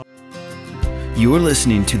You're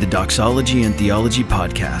listening to the Doxology and Theology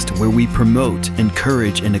podcast, where we promote,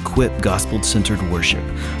 encourage, and equip gospel-centered worship.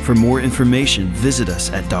 For more information, visit us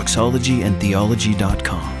at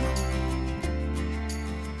doxologyandtheology.com.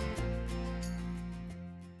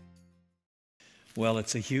 Well,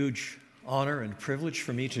 it's a huge honor and privilege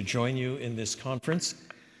for me to join you in this conference.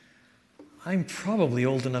 I'm probably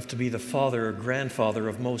old enough to be the father or grandfather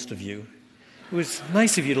of most of you. It was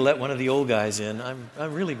nice of you to let one of the old guys in. I'm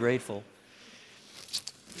really grateful.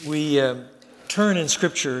 We turn in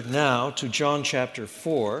Scripture now to John chapter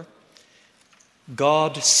 4,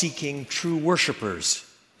 God seeking true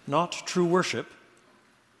worshipers, not true worship,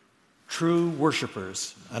 true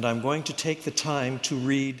worshipers. And I'm going to take the time to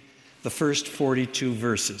read the first 42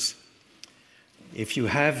 verses. If you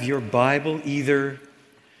have your Bible, either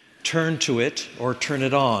turn to it or turn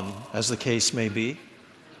it on, as the case may be.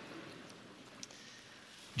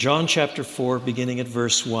 John chapter 4, beginning at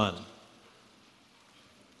verse 1.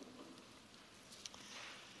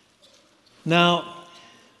 Now,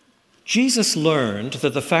 Jesus learned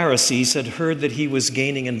that the Pharisees had heard that he was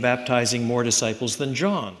gaining and baptizing more disciples than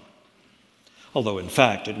John, although in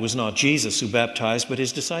fact it was not Jesus who baptized but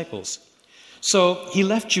his disciples. So he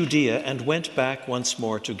left Judea and went back once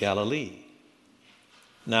more to Galilee.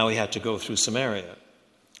 Now he had to go through Samaria.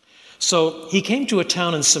 So he came to a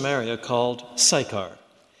town in Samaria called Sychar,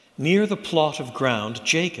 near the plot of ground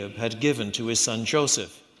Jacob had given to his son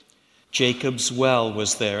Joseph. Jacob's well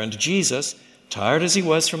was there, and Jesus, tired as he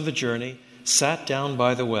was from the journey, sat down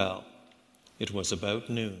by the well. It was about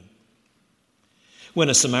noon. When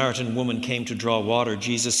a Samaritan woman came to draw water,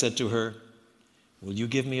 Jesus said to her, "Will you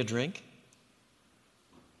give me a drink?"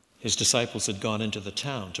 His disciples had gone into the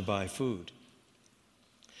town to buy food.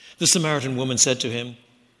 The Samaritan woman said to him,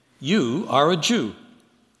 "You are a Jew,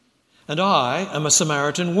 and I am a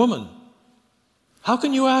Samaritan woman. How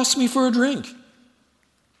can you ask me for a drink?"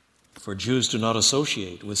 For Jews do not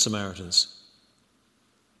associate with Samaritans.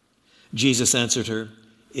 Jesus answered her,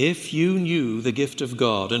 "If you knew the gift of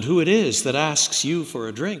God and who it is that asks you for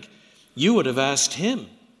a drink, you would have asked him,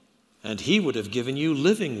 and he would have given you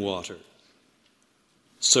living water."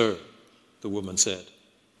 "Sir," the woman said,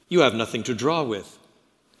 "you have nothing to draw with,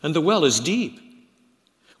 and the well is deep.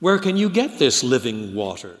 Where can you get this living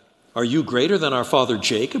water? Are you greater than our father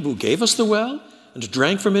Jacob, who gave us the well and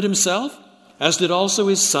drank from it himself, as did also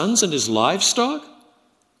his sons and his livestock?"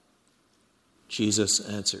 Jesus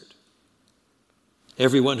answered,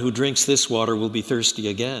 "Everyone who drinks this water will be thirsty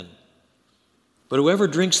again. But whoever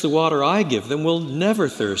drinks the water I give them will never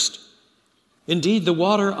thirst. Indeed, the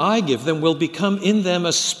water I give them will become in them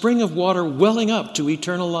a spring of water welling up to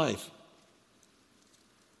eternal life."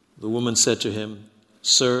 The woman said to him,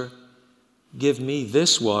 "Sir, give me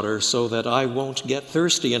this water so that I won't get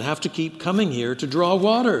thirsty and have to keep coming here to draw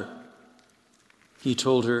water." He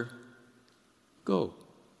told her, "Go,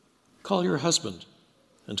 call your husband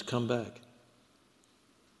and come back."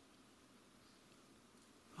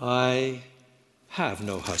 "I have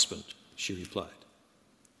no husband," she replied.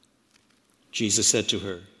 Jesus said to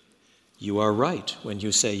her, "You are right when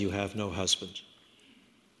you say you have no husband.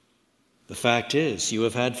 The fact is, you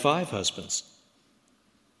have had 5 husbands,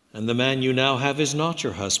 and the man you now have is not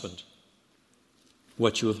your husband.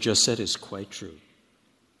 What you have just said is quite true."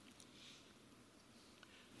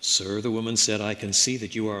 "Sir," the woman said, "I can see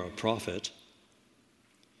that you are a prophet.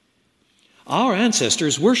 Our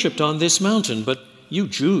ancestors worshipped on this mountain, but you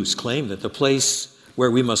Jews claim that the place where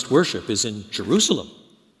we must worship is in Jerusalem."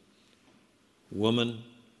 "Woman,"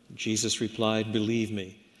 Jesus replied, "believe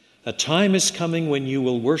me, a time is coming when you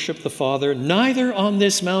will worship the Father neither on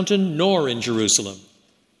this mountain nor in Jerusalem.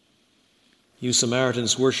 You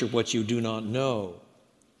Samaritans worship what you do not know.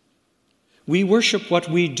 We worship what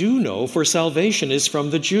we do know, for salvation is from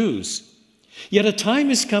the Jews. Yet a time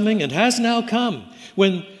is coming, and has now come,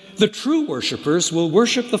 when the true worshipers will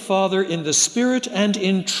worship the Father in the Spirit and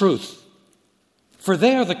in truth. For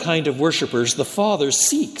they are the kind of worshipers the Father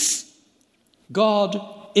seeks. God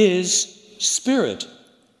is Spirit,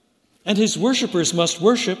 and his worshipers must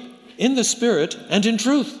worship in the Spirit and in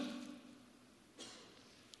truth."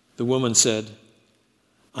 The woman said,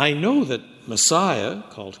 "I know that Messiah,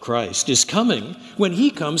 called Christ, is coming. When he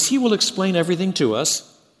comes, he will explain everything to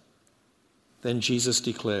us." Then Jesus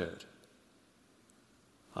declared,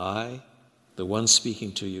 "I, the one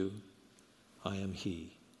speaking to you, I am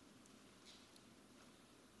he."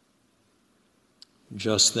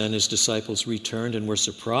 Just then his disciples returned and were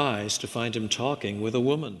surprised to find him talking with a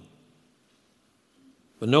woman.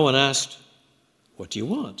 But no one asked, "What do you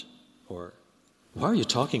want?" or "Why are you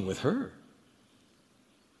talking with her?"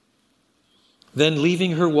 Then,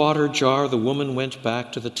 leaving her water jar, the woman went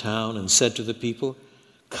back to the town and said to the people,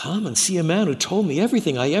 "Come and see a man who told me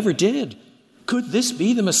everything I ever did. Could this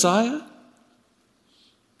be the Messiah?"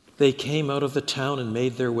 They came out of the town and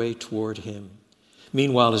made their way toward him.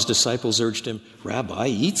 Meanwhile, his disciples urged him, "Rabbi,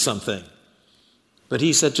 eat something." But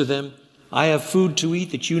he said to them, "I have food to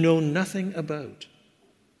eat that you know nothing about."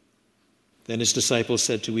 Then his disciples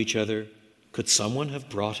said to each other, "Could someone have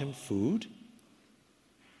brought him food?"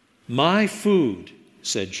 "My food,"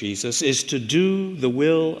 said Jesus, "is to do the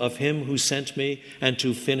will of him who sent me and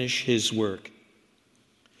to finish his work.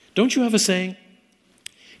 Don't you have a saying?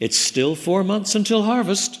 It's still 4 months until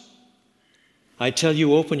harvest. I tell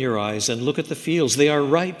you, open your eyes and look at the fields. They are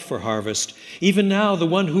ripe for harvest. Even now, the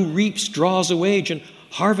one who reaps draws a wage and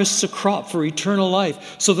harvests a crop for eternal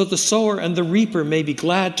life, so that the sower and the reaper may be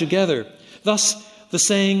glad together. Thus, the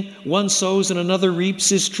saying, one sows and another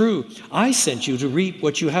reaps, is true. I sent you to reap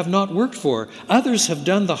what you have not worked for. Others have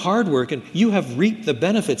done the hard work, and you have reaped the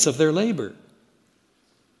benefits of their labor."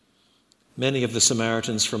 Many of the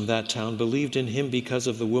Samaritans from that town believed in him because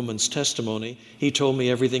of the woman's testimony. "He told me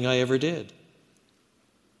everything I ever did."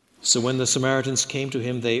 So when the Samaritans came to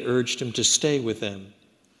him, they urged him to stay with them.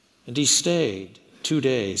 And he stayed 2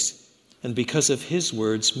 days, and because of his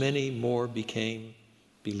words, many more became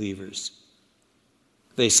believers.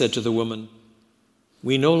 They said to the woman,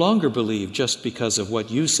 "We no longer believe just because of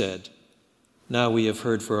what you said. Now we have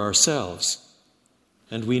heard for ourselves,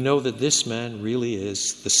 and we know that this man really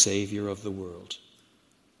is the Savior of the world."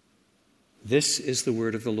 This is the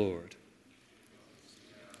word of the Lord.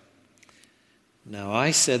 Now, I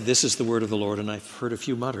said this is the word of the Lord, and I've heard a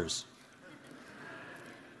few mutters.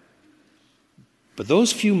 But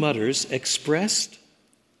those few mutters expressed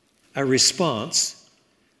a response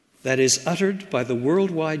that is uttered by the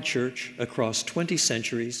worldwide church across 20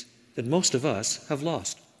 centuries that most of us have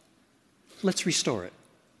lost. Let's restore it.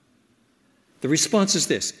 The response is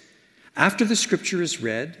this. After the scripture is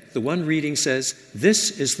read, the one reading says, "This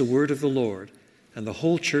is the word of the Lord," and the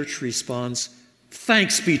whole church responds,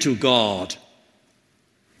 "Thanks be to God."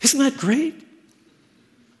 Isn't that great?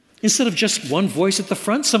 Instead of just one voice at the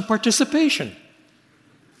front, some participation.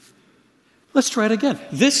 Let's try it again.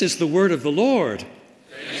 This is the word of the Lord.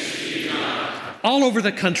 Thanks be to God. All over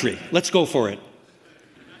the country. Let's go for it.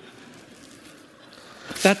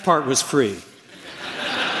 That part was free.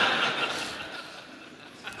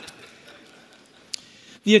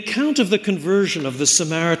 The account of the conversion of the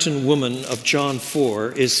Samaritan woman of John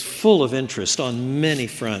 4 is full of interest on many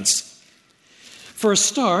fronts. For a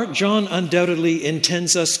start, John undoubtedly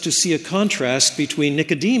intends us to see a contrast between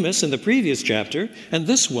Nicodemus in the previous chapter and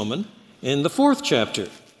this woman in the 4th chapter.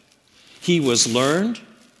 He was learned,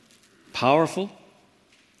 powerful,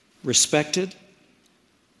 respected,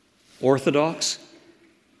 orthodox,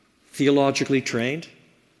 theologically trained.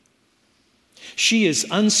 She is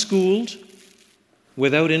unschooled,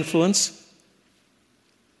 without influence,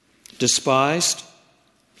 despised,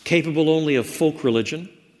 capable only of folk religion.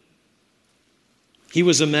 He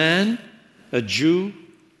was a man, a Jew,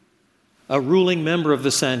 a ruling member of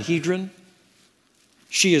the Sanhedrin.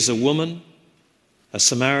 She is a woman, a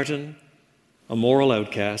Samaritan, a moral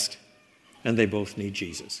outcast, and they both need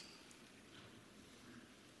Jesus.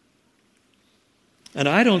 And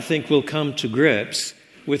I don't think we'll come to grips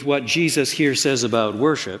with what Jesus here says about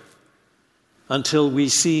worship until we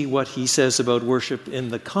see what he says about worship in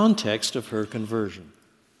the context of her conversion.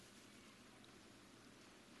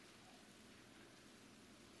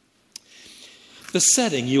 The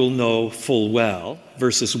setting you'll know full well,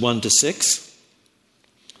 verses 1 to 6.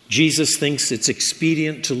 Jesus thinks it's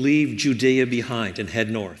expedient to leave Judea behind and head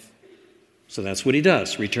north. So that's what he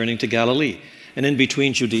does, returning to Galilee. And in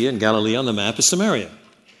between Judea and Galilee on the map is Samaria.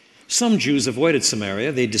 Some Jews avoided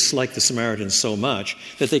Samaria. They disliked the Samaritans so much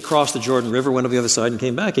that they crossed the Jordan River, went up the other side, and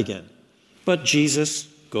came back again. But Jesus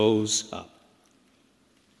goes up.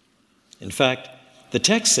 In fact, the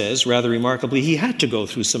text says, rather remarkably, he had to go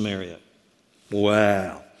through Samaria.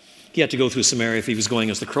 Well, he had to go through Samaria if he was going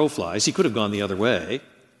as the crow flies. He could have gone the other way.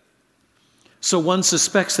 So one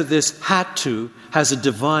suspects that this had to has a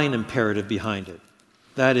divine imperative behind it.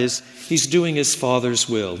 That is, he's doing his Father's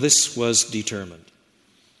will. This was determined.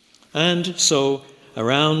 And so,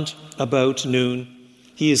 around about noon,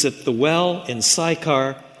 he is at the well in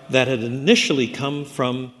Sychar that had initially come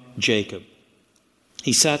from Jacob.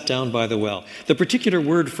 He sat down by the well. The particular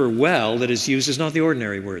word for well that is used is not the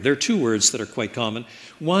ordinary word. There are 2 words that are quite common.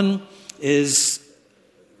 One is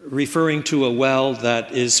referring to a well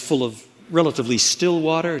that is full of relatively still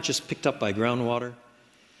water, just picked up by groundwater.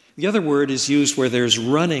 The other word is used where there's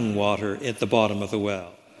running water at the bottom of the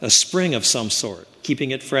well, a spring of some sort,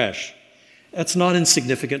 keeping it fresh. That's not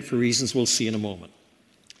insignificant for reasons we'll see in a moment.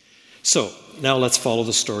 So, now let's follow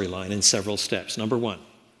the storyline in several steps. Number one,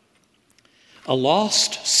 a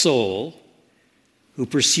lost soul who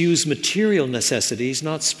pursues material necessities,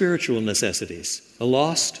 not spiritual necessities. A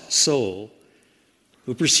lost soul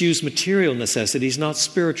who pursues material necessities, not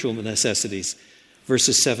spiritual necessities.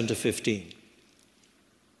 Verses 7 to 15.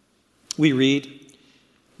 We read,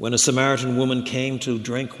 when a Samaritan woman came to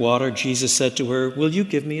drink water, Jesus said to her, "Will you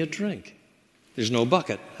give me a drink?" There's no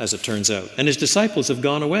bucket, as it turns out. And his disciples have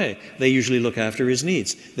gone away. They usually look after his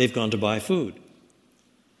needs. They've gone to buy food.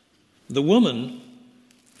 The woman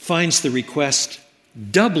finds the request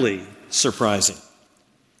doubly surprising.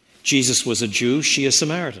 Jesus was a Jew, she a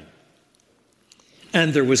Samaritan.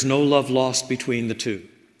 And there was no love lost between the two.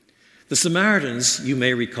 The Samaritans, you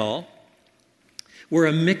may recall, were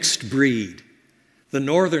a mixed breed. The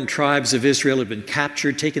northern tribes of Israel had been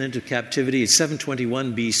captured, taken into captivity in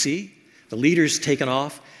 721 BC. The leaders taken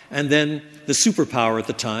off, and then the superpower at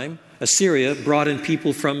the time, Assyria, brought in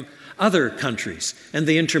people from other countries, and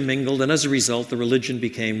they intermingled, and as a result, the religion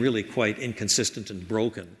became really quite inconsistent and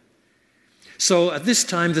broken. So at this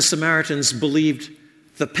time, the Samaritans believed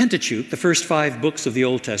the Pentateuch, the first 5 books of the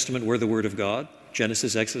Old Testament, were the Word of God: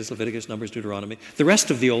 Genesis, Exodus, Leviticus, Numbers, Deuteronomy. The rest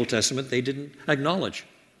of the Old Testament they didn't acknowledge.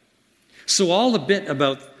 So all the bit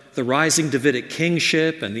about the rising Davidic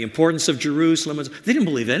kingship and the importance of Jerusalem, they didn't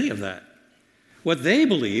believe any of that. What they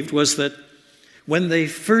believed was that when they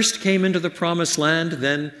first came into the Promised Land,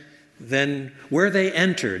 then where they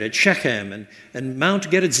entered at Shechem and Mount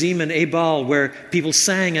Gerizim and Ebal, where people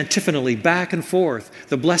sang antiphonally back and forth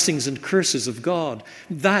the blessings and curses of God,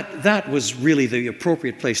 that was really the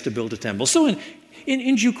appropriate place to build a temple. So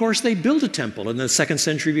in due course, they built a temple. In the 2nd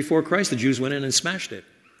century before Christ, the Jews went in and smashed it.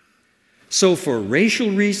 So for racial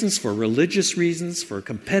reasons, for religious reasons, for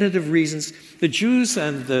competitive reasons, the Jews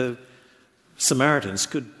and the Samaritans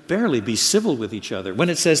could barely be civil with each other. When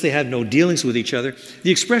it says they had no dealings with each other,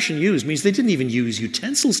 the expression used means they didn't even use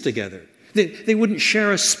utensils together. They wouldn't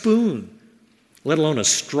share a spoon, let alone a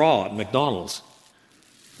straw at McDonald's.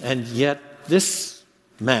 And yet this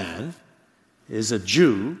man is a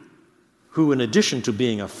Jew who, in addition to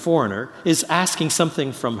being a foreigner, is asking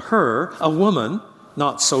something from her, a woman,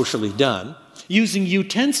 not socially done, using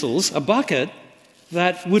utensils, a bucket,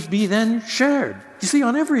 that would be then shared. You see,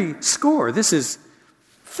 on every score, this is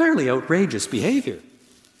fairly outrageous behavior.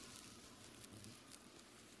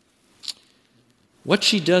 What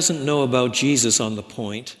she doesn't know about Jesus on the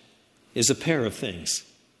point is a pair of things.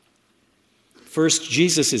 First,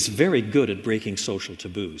 Jesus is very good at breaking social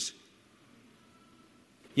taboos.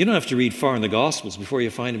 You don't have to read far in the Gospels before you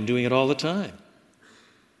find him doing it all the time.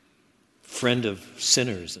 Friend of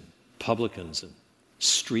sinners and publicans and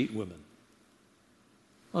street women.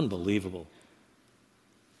 Unbelievable.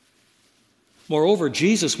 Moreover,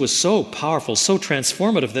 Jesus was so powerful, so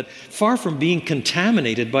transformative, that far from being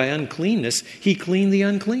contaminated by uncleanness, he cleaned the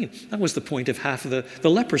unclean. That was the point of half of the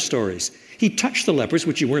leper stories. He touched the lepers,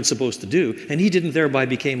 which you weren't supposed to do, and he didn't thereby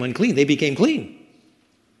become unclean. They became clean.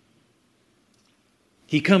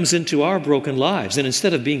 He comes into our broken lives, and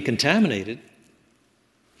instead of being contaminated,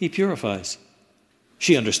 he purifies.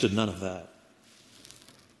 She understood none of that.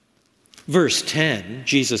 Verse 10,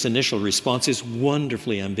 Jesus' initial response is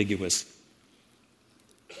wonderfully ambiguous.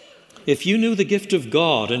 If you knew the gift of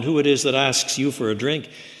God and who it is that asks you for a drink,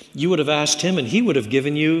 you would have asked him and he would have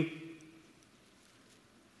given you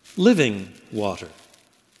living water.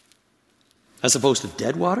 As opposed to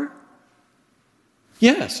dead water?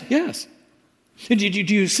 Yes. Do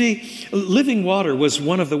you see? Living water was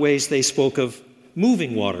one of the ways they spoke of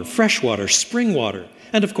moving water, fresh water, spring water.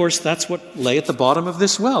 And of course, that's what lay at the bottom of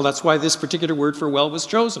this well. That's why this particular word for well was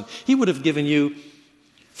chosen. He would have given you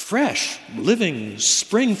fresh, living,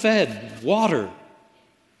 spring-fed water.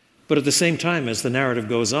 But at the same time, as the narrative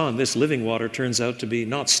goes on, this living water turns out to be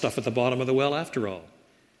not stuff at the bottom of the well after all.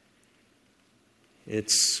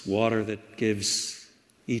 It's water that gives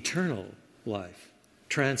eternal life,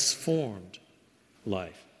 transformed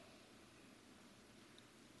life.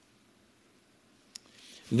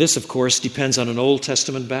 This, of course, depends on an Old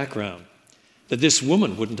Testament background that this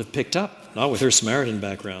woman wouldn't have picked up, not with her Samaritan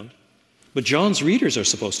background, but John's readers are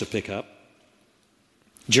supposed to pick up.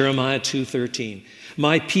 Jeremiah 2:13,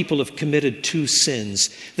 my people have committed 2 sins.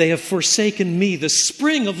 They have forsaken me, the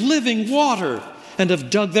spring of living water, and have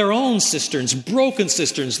dug their own cisterns, broken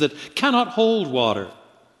cisterns that cannot hold water.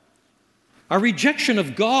 Our rejection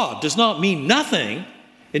of God does not mean nothing.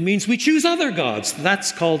 It means we choose other gods.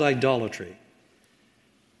 That's called idolatry.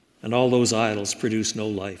 And all those idols produce no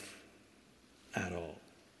life at all.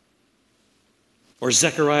 Or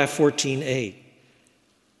Zechariah 14:8.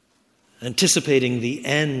 anticipating the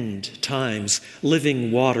end times,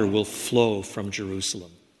 living water will flow from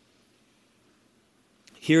Jerusalem.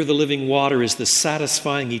 Here the living water is the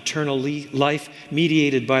satisfying eternal life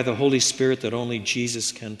mediated by the Holy Spirit that only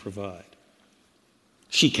Jesus can provide.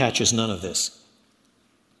 She catches none of this.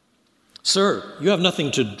 Sir, you have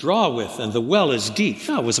nothing to draw with, and the well is deep.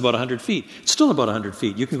 No, it was about 100 feet. It's still about 100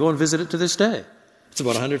 feet. You can go and visit it to this day. It's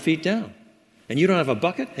about 100 feet down. And you don't have a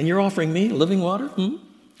bucket, and you're offering me living water?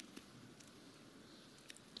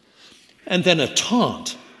 And then a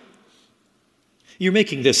taunt. You're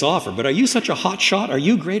making this offer, but are you such a hot shot? Are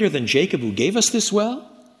you greater than Jacob who gave us this well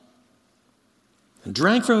and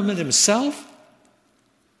drank from it himself?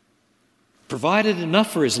 Provided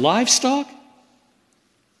enough for his livestock?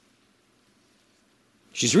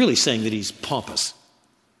 She's really saying that he's pompous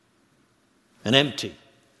and empty.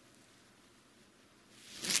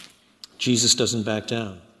 Jesus doesn't back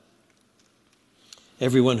down.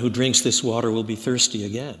 Everyone who drinks this water will be thirsty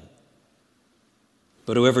again.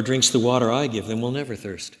 But whoever drinks the water I give them will never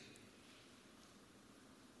thirst.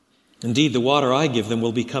 Indeed, the water I give them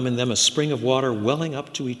will become in them a spring of water welling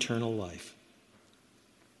up to eternal life.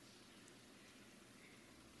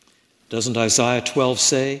 Doesn't Isaiah 12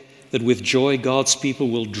 say that with joy God's people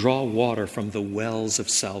will draw water from the wells of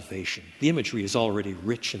salvation? The imagery is already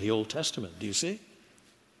rich in the Old Testament, do you see?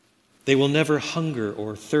 They will never hunger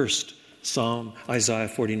or thirst, Isaiah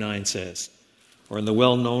 49 says. Or in the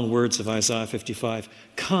well-known words of Isaiah 55,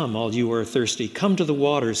 come, all you who are thirsty, come to the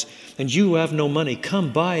waters, and you who have no money,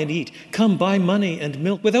 come buy and eat. Come buy money and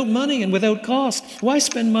milk without money and without cost. Why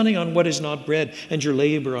spend money on what is not bread, and your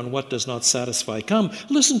labor on what does not satisfy? Come,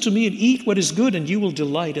 listen to me and eat what is good, and you will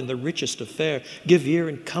delight in the richest of fare. Give ear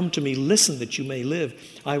and come to me, listen that you may live.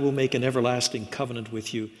 I will make an everlasting covenant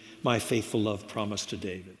with you, my faithful love promised to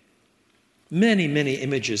David. Many, many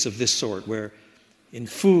images of this sort where in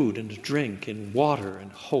food and drink, in water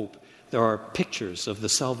and hope, there are pictures of the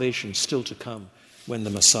salvation still to come when the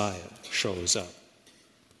Messiah shows up.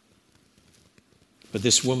 But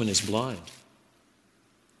this woman is blind.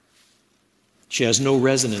 She has no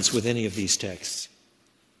resonance with any of these texts.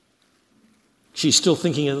 She's still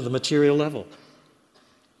thinking at the material level.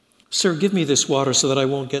 Sir, give me this water so that I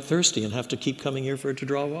won't get thirsty and have to keep coming here to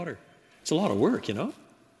draw water. It's a lot of work, you know.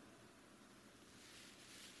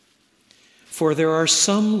 For there are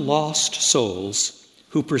some lost souls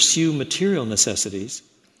who pursue material necessities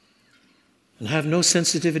and have no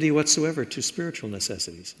sensitivity whatsoever to spiritual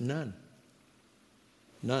necessities. None.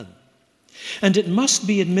 None. And it must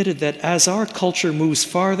be admitted that as our culture moves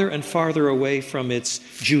farther and farther away from its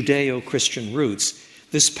Judeo-Christian roots,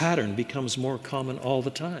 this pattern becomes more common all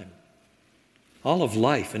the time. All of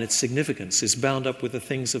life and its significance is bound up with the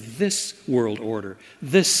things of this world order,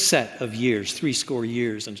 this set of years, 70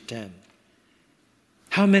 years and 10.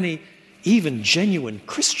 How many even genuine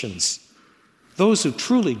Christians, those who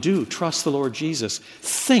truly do trust the Lord Jesus,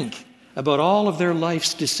 think about all of their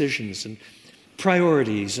life's decisions and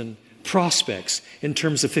priorities and prospects in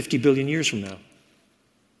terms of 50 billion years from now?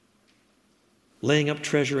 Laying up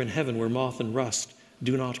treasure in heaven where moth and rust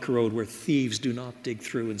do not corrode, where thieves do not dig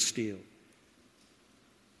through and steal.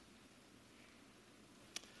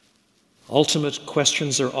 Ultimate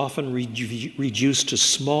questions are often reduced to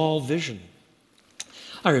small vision.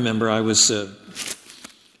 I remember I was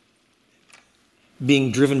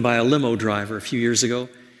being driven by a limo driver a few years ago.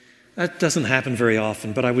 That doesn't happen very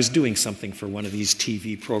often, but I was doing something for one of these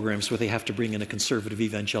TV programs where they have to bring in a conservative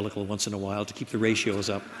evangelical once in a while to keep the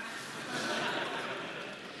ratios up.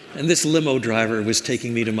 And this limo driver was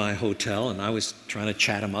taking me to my hotel, and I was trying to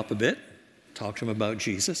chat him up a bit, talk to him about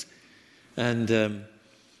Jesus. And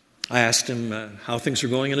I asked him how things were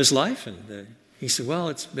going in his life, and he said, well,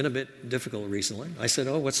 it's been a bit difficult recently. I said,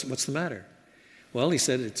 oh, what's the matter? Well, he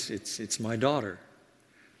said, it's my daughter.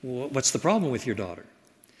 Well, what's the problem with your daughter?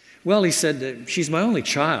 Well, he said, she's my only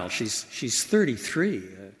child. She's 33.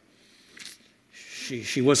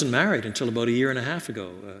 She wasn't married until about a year and a half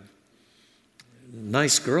ago.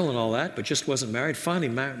 Nice girl and all that, but just wasn't married. Finally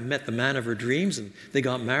met the man of her dreams, and they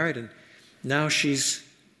got married, and now she's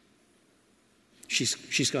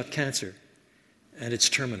got cancer. And it's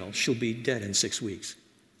terminal. She'll be dead in 6 weeks.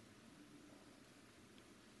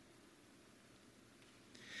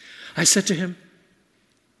 I said to him,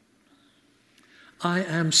 I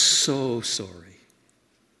am so sorry.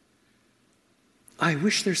 I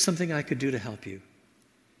wish there's something I could do to help you,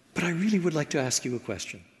 but I really would like to ask you a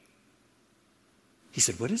question. He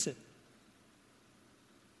said, what is it?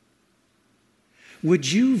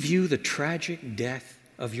 Would you view the tragic death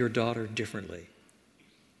of your daughter differently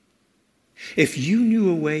if you knew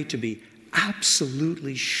a way to be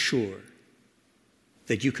absolutely sure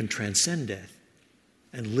that you can transcend death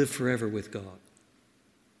and live forever with God.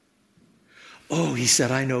 Oh, he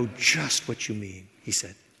said, I know just what you mean, he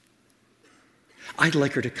said. I'd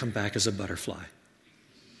like her to come back as a butterfly.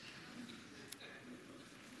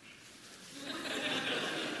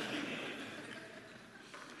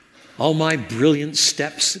 All my brilliant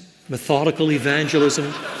steps, methodical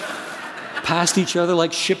evangelism, passed each other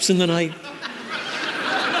like ships in the night.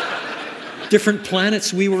 Different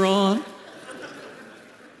planets we were on.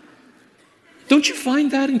 Don't you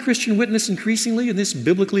find that in Christian witness increasingly in this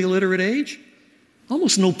biblically illiterate age?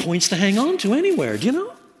 Almost no points to hang on to anywhere, do you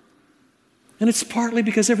know? And it's partly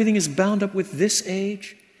because everything is bound up with this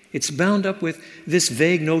age. It's bound up with this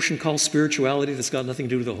vague notion called spirituality that's got nothing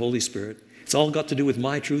to do with the Holy Spirit. It's all got to do with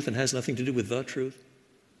my truth and has nothing to do with the truth.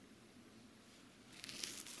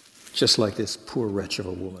 Just like this poor wretch of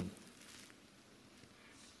a woman.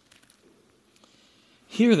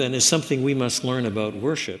 Here then is something we must learn about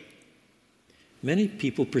worship. Many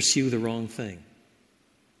people pursue the wrong thing,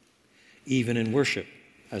 even in worship,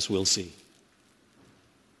 as we'll see.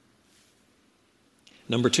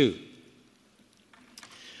 Number 2,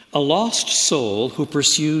 a lost soul who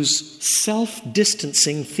pursues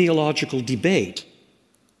self-distancing theological debate,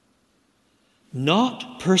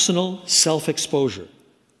 not personal self-exposure.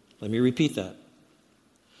 Let me repeat that.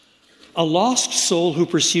 A lost soul who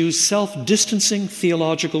pursues self-distancing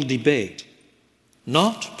theological debate,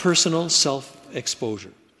 not personal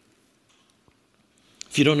self-exposure.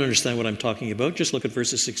 If you don't understand what I'm talking about, just look at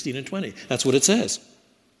verses 16 and 20. That's what it says.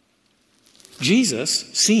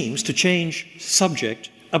 Jesus seems to change subject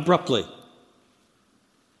abruptly.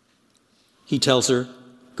 He tells her,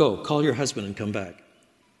 go, call your husband and come back.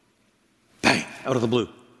 Bang, out of the blue.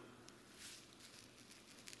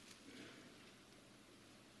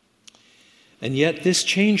 And yet this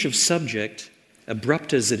change of subject,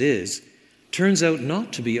 abrupt as it is, turns out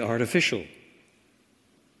not to be artificial.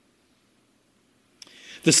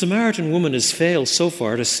 The Samaritan woman has failed so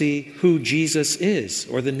far to see who Jesus is,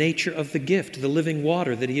 or the nature of the gift, the living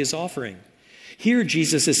water that he is offering. Here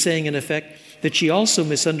Jesus is saying, in effect, that she also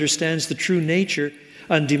misunderstands the true nature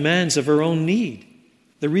and demands of her own need,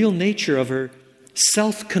 the real nature of her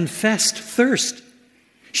self-confessed thirst.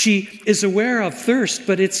 She is aware of thirst,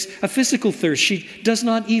 but it's a physical thirst. She does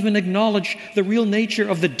not even acknowledge the real nature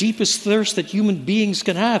of the deepest thirst that human beings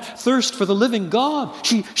can have, thirst for the living God.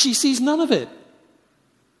 She sees none of it.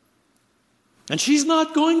 And she's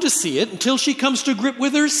not going to see it until she comes to grip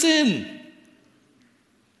with her sin.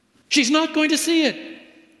 She's not going to see it.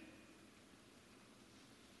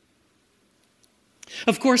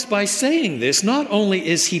 Of course, by saying this, not only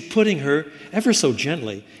is he putting her ever so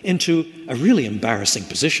gently into a really embarrassing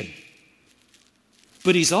position,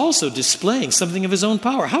 but he's also displaying something of his own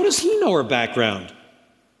power. How does he know her background?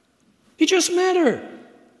 He just met her.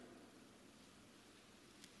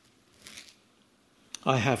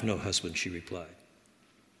 I have no husband, she replied.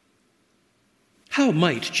 How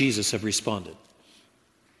might Jesus have responded?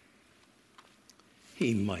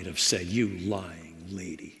 He might have said, you lying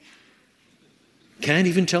lady. Can't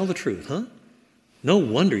even tell the truth, huh? No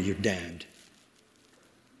wonder you're damned.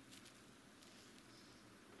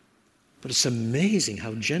 But it's amazing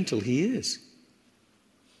how gentle he is.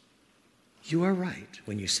 You are right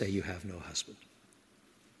when you say you have no husband.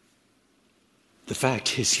 The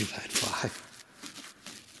fact is you've had 5.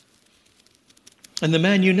 And the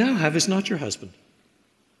man you now have is not your husband.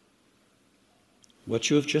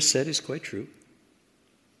 What you have just said is quite true.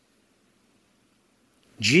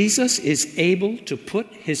 Jesus is able to put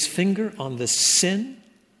his finger on the sin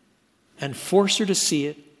and force her to see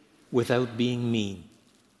it without being mean.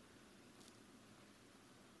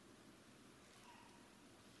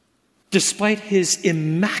 Despite his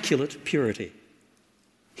immaculate purity,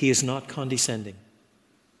 he is not condescending.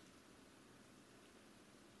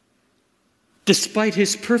 Despite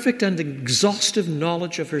his perfect and exhaustive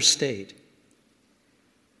knowledge of her state,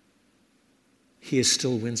 he is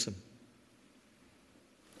still winsome.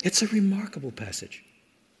 It's a remarkable passage.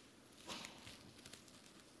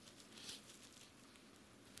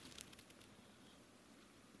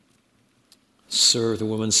 Sir, the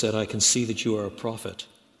woman said, I can see that you are a prophet.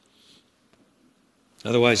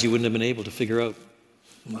 Otherwise, you wouldn't have been able to figure out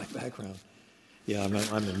my background. Yeah, I'm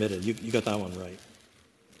admitted. You got that one right.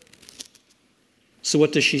 So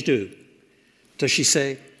what does she do? Does she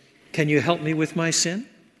say, can you help me with my sin?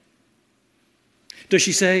 Does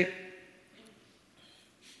she say,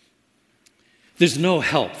 there's no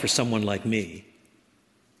help for someone like me?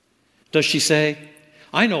 Does she say,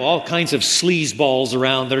 I know all kinds of sleazeballs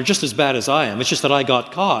around that are just as bad as I am. It's just that I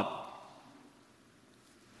got caught.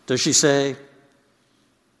 Does she say,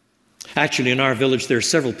 Actually, in our village, there are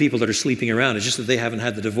several people that are sleeping around. It's just that they haven't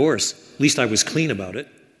had the divorce. At least I was clean about it.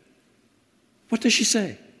 What does she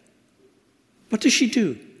say? What does she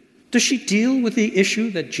do? Does she deal with the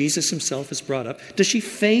issue that Jesus himself has brought up? Does she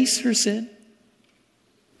face her sin?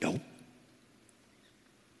 No.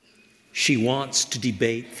 She wants to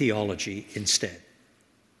debate theology instead.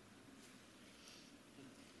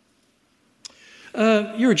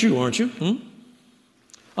 You're a Jew, aren't you?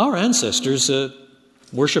 Our ancestors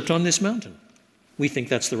worshipped on this mountain. We think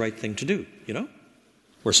that's the right thing to do, you know?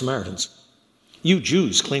 We're Samaritans. You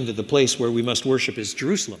Jews claim that the place where we must worship is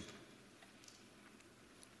Jerusalem.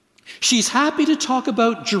 She's happy to talk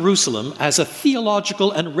about Jerusalem as a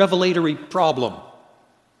theological and revelatory problem.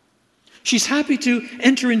 She's happy to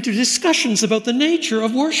enter into discussions about the nature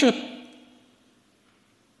of worship.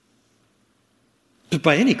 But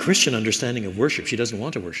by any Christian understanding of worship, she doesn't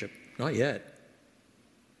want to worship. Not yet.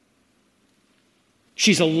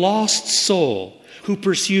 She's a lost soul who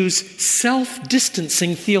pursues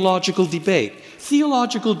self-distancing theological debate,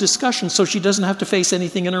 theological discussion, so she doesn't have to face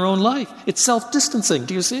anything in her own life. It's self-distancing,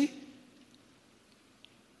 do you see?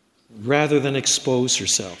 Rather than expose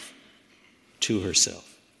herself to herself.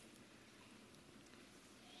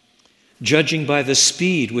 Judging by the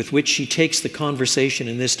speed with which she takes the conversation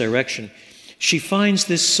in this direction, she finds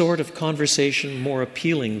this sort of conversation more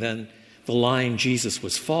appealing than the line Jesus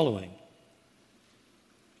was following.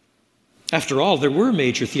 After all, there were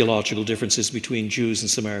major theological differences between Jews and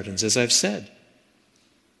Samaritans, as I've said.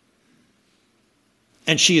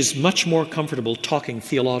 And she is much more comfortable talking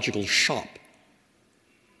theological shop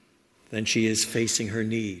than she is facing her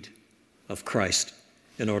need of Christ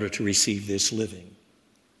in order to receive this living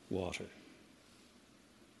water.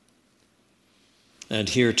 And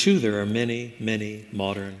here, too, there are many, many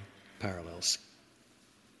modern parallels.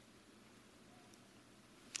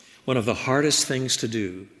 One of the hardest things to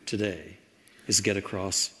do today is get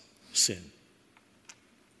across sin.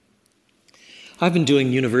 I've been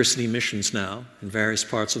doing university missions now in various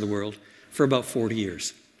parts of the world for about 40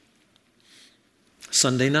 years.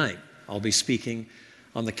 Sunday night, I'll be speaking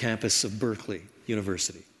on the campus of Berkeley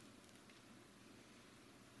University.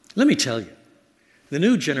 Let me tell you, the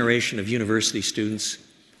new generation of university students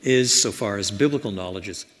is, so far as biblical knowledge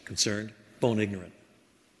is concerned, bone ignorant.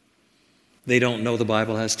 They don't know the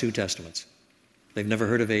Bible has 2 testaments. They've never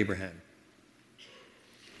heard of Abraham.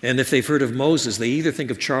 And if they've heard of Moses, they either think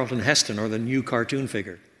of Charlton Heston or the new cartoon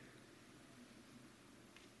figure.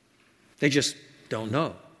 They just don't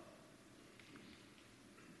know.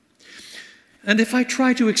 And if I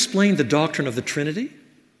try to explain the doctrine of the Trinity,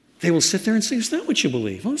 they will sit there and say, is that what you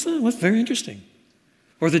believe? Oh, that's very interesting.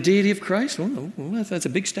 Or the deity of Christ? Well, that's a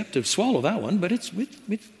big step to swallow that one, but it's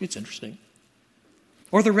interesting.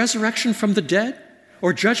 Or the resurrection from the dead?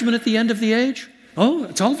 Or judgment at the end of the age? Oh,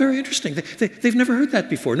 it's all very interesting. They've never heard that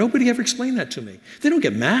before. Nobody ever explained that to me. They don't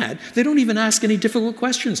get mad. They don't even ask any difficult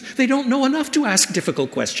questions. They don't know enough to ask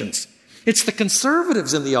difficult questions. It's the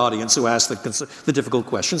conservatives in the audience who ask the difficult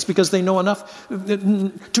questions because they know enough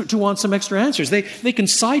to want some extra answers. They can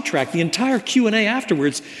sidetrack the entire Q&A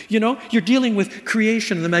afterwards. You know, you're dealing with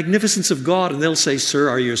creation and the magnificence of God, and they'll say, sir,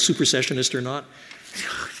 are you a supersessionist or not?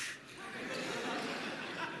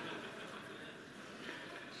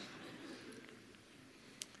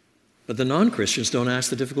 But the non-Christians don't ask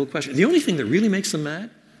the difficult questions. The only thing that really makes them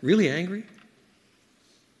mad, really angry,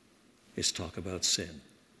 is talk about sin.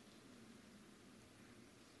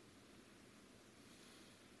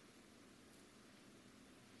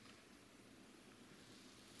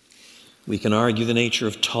 We can argue the nature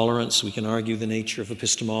of tolerance. We can argue the nature of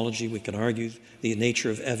epistemology. We can argue the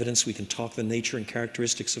nature of evidence. We can talk the nature and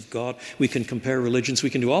characteristics of God. We can compare religions.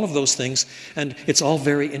 We can do all of those things, and it's all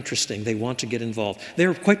very interesting. They want to get involved.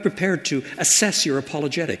 They're quite prepared to assess your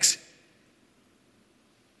apologetics.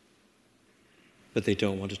 But they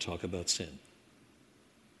don't want to talk about sin.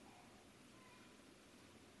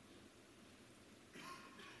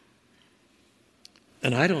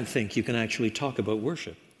 And I don't think you can actually talk about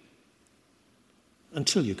worship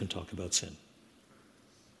until you can talk about sin.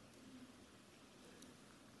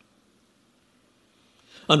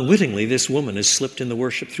 Unwittingly, this woman has slipped in the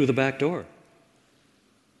worship through the back door.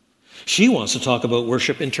 She wants to talk about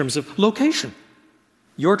worship in terms of location.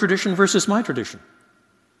 Your tradition versus my tradition.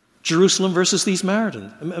 Jerusalem versus these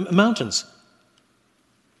mountains.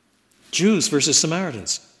 Jews versus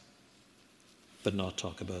Samaritans. But not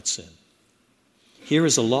talk about sin. Here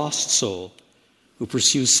is a lost soul who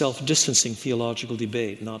pursues self-distancing theological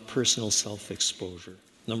debate, not personal self-exposure.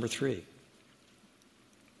 Number 3.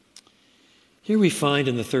 Here we find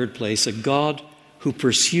in the third place a God who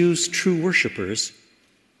pursues true worshipers,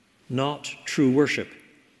 not true worship.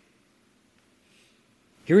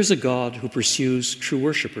 Here is a God who pursues true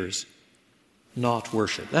worshipers, not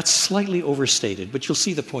worship. That's slightly overstated, but you'll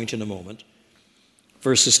see the point in a moment.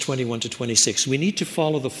 Verses 21 to 26. We need to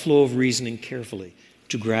follow the flow of reasoning carefully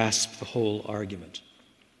to grasp the whole argument.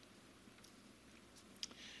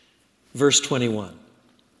 Verse 21.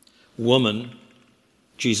 Woman,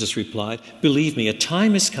 Jesus replied, believe me, a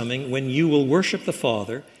time is coming when you will worship the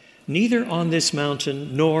Father, neither on this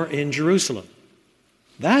mountain nor in Jerusalem.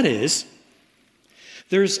 That is,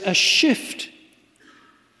 there's a shift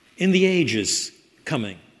in the ages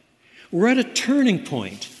coming. We're at a turning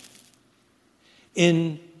point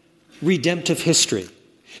in redemptive history.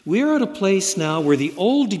 We are at a place now where the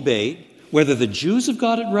old debate, whether the Jews have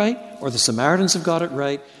got it right or the Samaritans have got it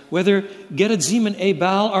right, whether Gerizim and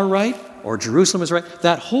Ebal are right or Jerusalem is right,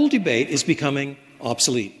 that whole debate is becoming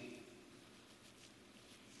obsolete.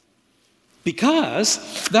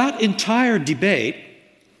 Because that entire debate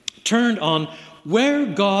turned on where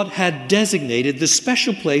God had designated the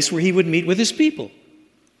special place where he would meet with his people.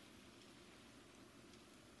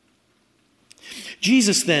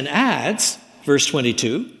 Jesus then adds, verse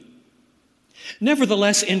 22,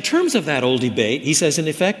 nevertheless, in terms of that old debate, he says, in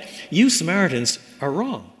effect, you Samaritans are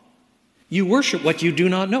wrong. You worship what you do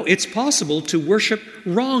not know. It's possible to worship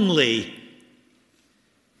wrongly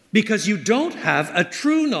because you don't have a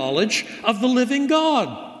true knowledge of the living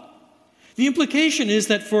God. The implication is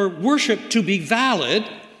that for worship to be valid,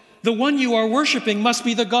 the one you are worshiping must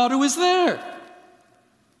be the God who is there.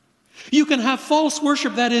 You can have false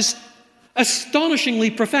worship that is astonishingly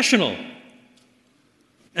professional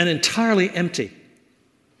and entirely empty.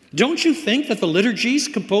 Don't you think that the liturgies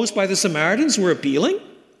composed by the Samaritans were appealing?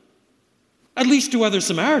 At least to other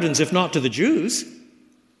Samaritans, if not to the Jews.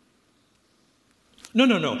 No.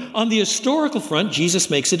 On the historical front, Jesus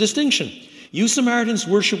makes a distinction. You Samaritans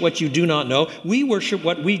worship what you do not know. We worship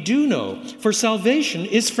what we do know. For salvation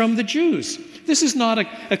is from the Jews. This is not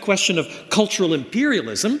a question of cultural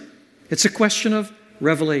imperialism. It's a question of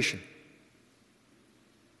revelation.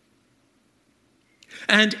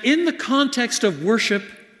 And in the context of worship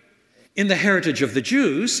in the heritage of the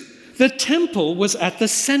Jews, the temple was at the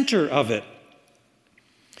center of it.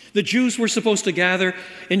 The Jews were supposed to gather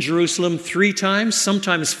in Jerusalem 3 times,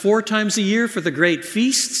 sometimes 4 times a year for the great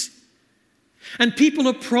feasts. And people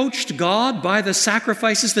approached God by the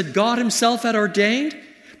sacrifices that God himself had ordained,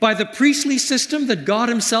 by the priestly system that God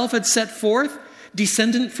himself had set forth,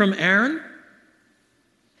 descendant from Aaron,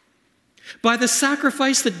 by the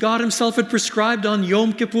sacrifice that God himself had prescribed on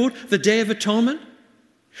Yom Kippur, the Day of Atonement,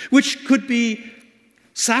 which could be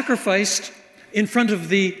sacrificed in front of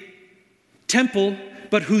the temple,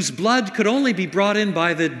 but whose blood could only be brought in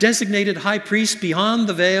by the designated high priest beyond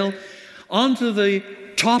the veil, onto the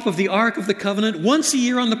top of the Ark of the Covenant, once a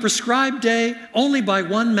year on the prescribed day, only by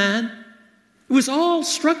one man. It was all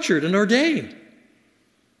structured and ordained.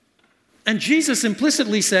 And Jesus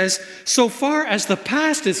implicitly says, so far as the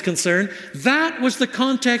past is concerned, that was the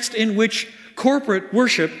context in which corporate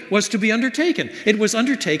worship was to be undertaken. It was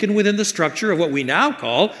undertaken within the structure of what we now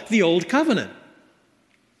call the Old Covenant.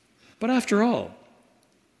 But after all,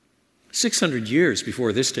 600 years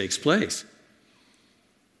before this takes place,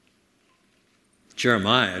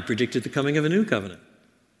 Jeremiah had predicted the coming of a new covenant.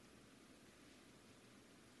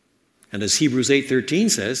 And as Hebrews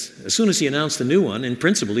 8:13 says, as soon as he announced the new one, in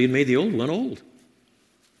principle, he had made the old one old.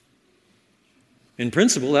 In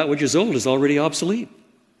principle, that which is old is already obsolete.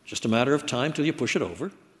 Just a matter of time till you push it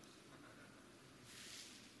over.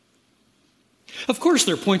 Of course,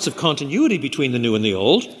 there are points of continuity between the new and the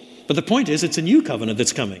old, but the point is it's a new covenant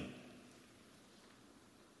that's coming.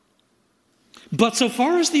 But so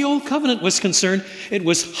far as the old covenant was concerned, it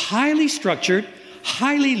was highly structured,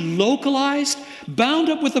 highly localized, bound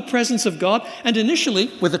up with the presence of God, and initially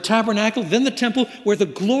with the tabernacle, then the temple, where the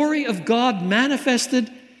glory of God manifested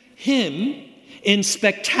him in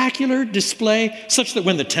spectacular display, such that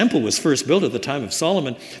when the temple was first built at the time of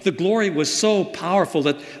Solomon, the glory was so powerful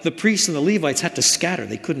that the priests and the Levites had to scatter.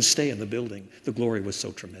 They couldn't stay in the building. The glory was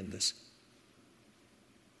so tremendous.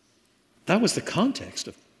 That was the context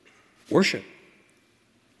of worship.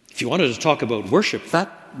 If you wanted to talk about worship,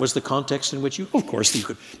 that was the context in which you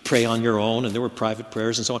could pray on your own, and there were private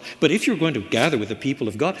prayers and so on. But if you were going to gather with the people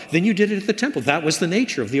of God, then you did it at the temple. That was the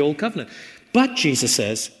nature of the old covenant. But Jesus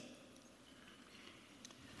says,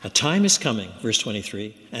 a time is coming, verse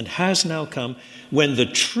 23, and has now come, when the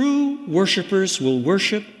true worshipers will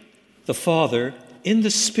worship the Father in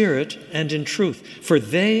the Spirit and in truth, for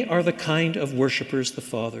they are the kind of worshipers the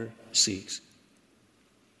Father seeks.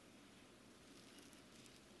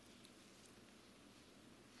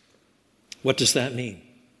 What does that mean?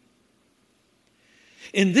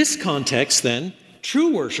 In this context, then,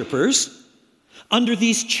 true worshipers, under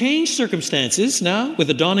these changed circumstances now, with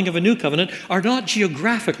the dawning of a new covenant, are not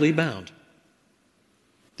geographically bound.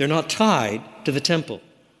 They're not tied to the temple.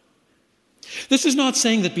 This is not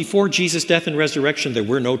saying that before Jesus' death and resurrection there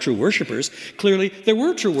were no true worshipers. Clearly, there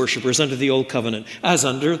were true worshipers under the Old Covenant, as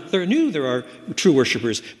under the New there are true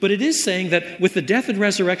worshipers. But it is saying that with the death and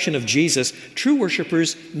resurrection of Jesus, true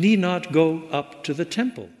worshipers need not go up to the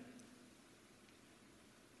temple.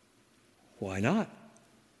 Why not?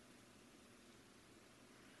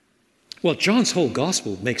 Well, John's whole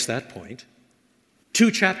gospel makes that point.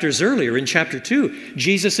 2 chapters earlier, in chapter 2,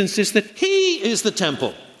 Jesus insists that he is the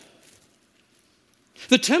temple.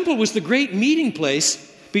 The temple was the great meeting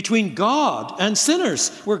place between God and sinners,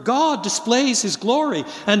 where God displays his glory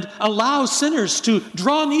and allows sinners to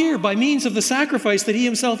draw near by means of the sacrifice that he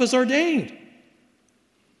himself has ordained.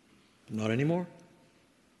 Not anymore.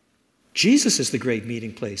 Jesus is the great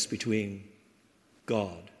meeting place between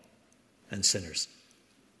God and sinners,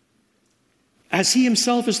 as he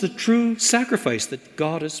himself is the true sacrifice that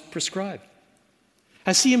God has prescribed,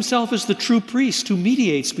 as he himself is the true priest who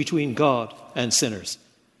mediates between God and sinners.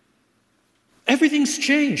 Everything's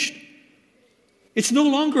changed. It's no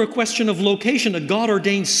longer a question of location, a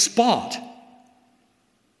God-ordained spot.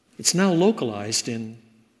 It's now localized in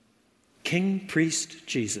King Priest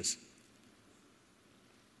Jesus.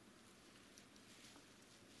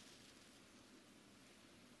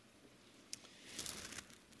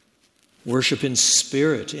 Worship in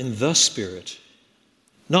spirit, in the Spirit,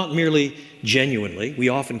 not merely genuinely. We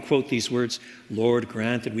often quote these words, "Lord,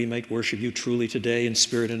 grant that we might worship you truly today in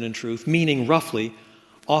spirit and in truth," meaning roughly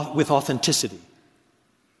with authenticity.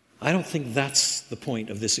 I don't think that's the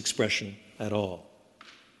point of this expression at all.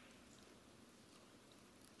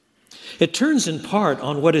 It turns in part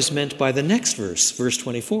on what is meant by the next verse, verse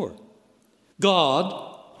 24.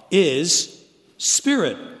 God is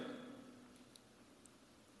Spirit.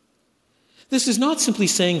 This is not simply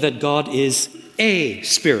saying that God is a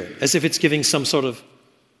spirit, as if it's giving some sort of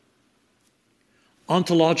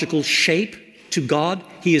ontological shape to God.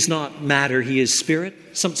 He is not matter, he is spirit,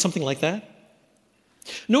 something like that.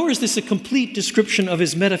 Nor is this a complete description of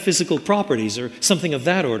his metaphysical properties or something of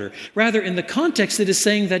that order. Rather, in the context, it is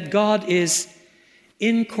saying that God is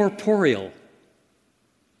incorporeal.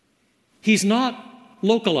 He's not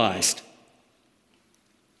localized.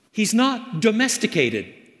 He's not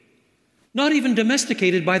domesticated. Not even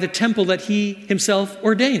domesticated by the temple that he himself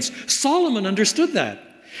ordains. Solomon understood that.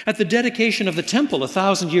 At the dedication of the temple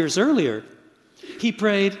 1,000 years earlier, he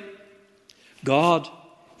prayed, "God,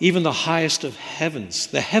 even the highest of heavens,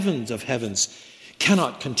 the heavens of heavens,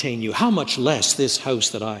 cannot contain you. How much less this house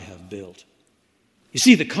that I have built?" You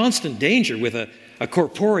see, the constant danger with a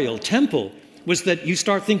corporeal temple was that you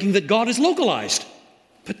start thinking that God is localized.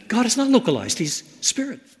 But God is not localized. He's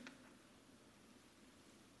spirit.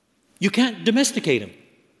 You can't domesticate him.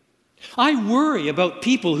 I worry about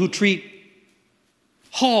people who treat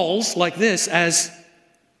halls like this as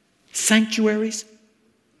sanctuaries,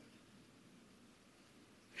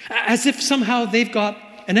 as if somehow they've got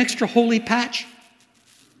an extra holy patch.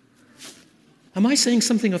 Am I saying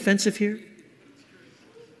something offensive here?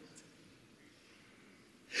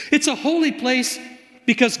 It's a holy place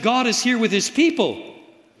because God is here with his people,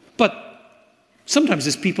 but sometimes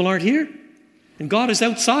his people aren't here. And God is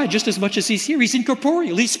outside just as much as he's here. He's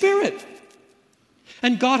incorporeal. He's spirit.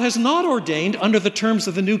 And God has not ordained, under the terms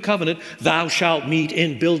of the new covenant, "Thou shalt meet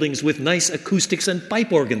in buildings with nice acoustics and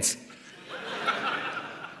pipe organs."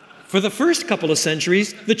 For the first couple of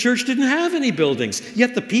centuries, the church didn't have any buildings,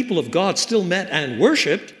 yet the people of God still met and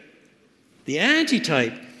worshipped. The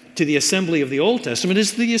antitype to the assembly of the Old Testament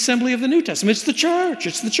is the assembly of the New Testament. It's the church.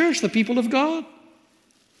 It's the church, the people of God.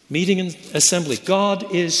 Meeting in assembly.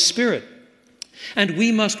 God is spirit. And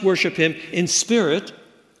we must worship him in spirit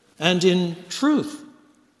and in truth.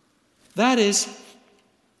 That is,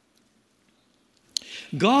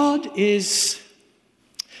 God is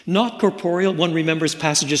not corporeal. One remembers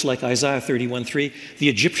passages like Isaiah 31:3. The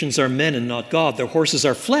Egyptians are men and not God. Their horses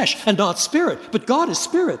are flesh and not spirit. But God is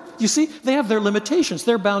spirit. You see, they have their limitations.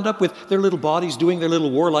 They're bound up with their little bodies doing their little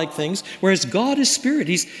warlike things. Whereas God is spirit.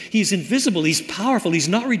 He's invisible. He's powerful. He's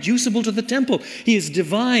not reducible to the temple. He is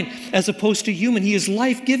divine as opposed to human. He is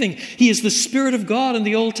life-giving. He is the Spirit of God in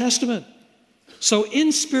the Old Testament. So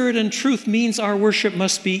in spirit and truth means our worship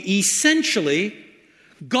must be essentially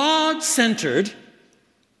God-centered,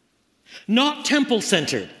 not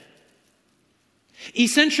temple-centered.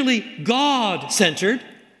 Essentially God-centered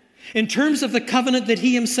in terms of the covenant that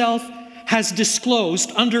he himself has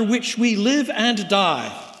disclosed, under which we live and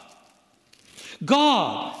die.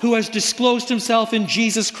 God, who has disclosed himself in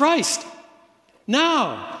Jesus Christ,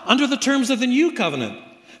 Now, under the terms of the new covenant,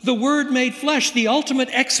 the Word made flesh, the ultimate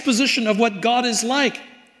exposition of what God is like.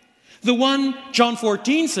 The one, John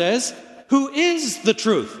 14 says, who is the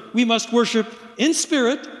truth. We must worship in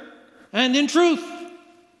spirit and in truth.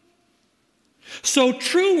 So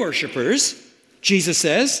true worshipers, Jesus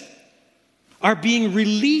says, are being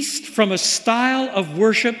released from a style of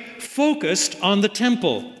worship focused on the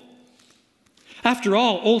temple. After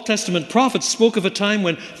all, Old Testament prophets spoke of a time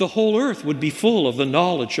when the whole earth would be full of the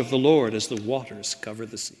knowledge of the Lord as the waters cover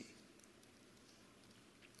the sea.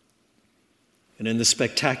 And in the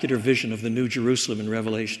spectacular vision of the New Jerusalem in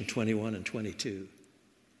Revelation 21 and 22,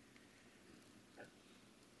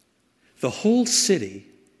 the whole city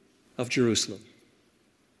of Jerusalem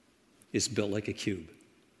is built like a cube.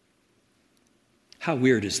 How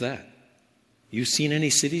weird is that? You seen any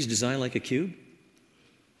cities designed like a cube?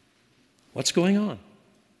 What's going on?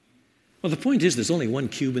 Well, the point is there's only one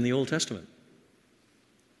cube in the Old Testament.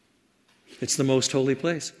 It's the most holy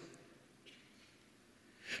place.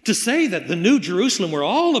 To say that the New Jerusalem, where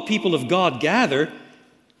all the people of God gather,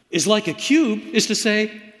 is like a cube is to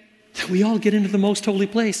say that we all get into the most holy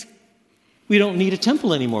place. We don't need a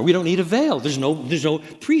temple anymore. We don't need a veil. There's no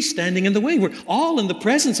priest standing in the way. We're all in the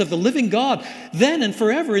presence of the living God then and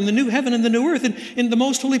forever in the new heaven and the new earth, in the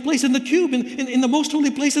most holy place, in the cube, in the most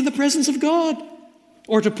holy place in the presence of God.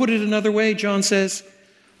 Or to put it another way, John says,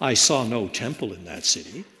 I saw no temple in that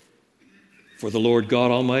city, for the Lord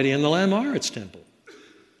God Almighty and the Lamb are its temple.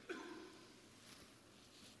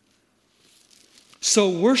 So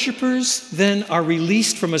worshipers then are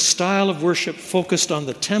released from a style of worship focused on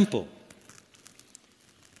the temple,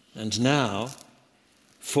 and now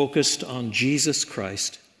focused on Jesus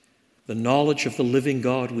Christ, the knowledge of the living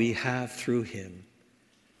God we have through him,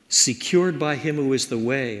 secured by him who is the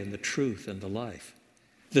way and the truth and the life,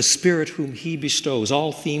 the Spirit whom he bestows,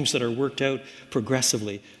 all themes that are worked out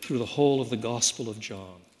progressively through the whole of the Gospel of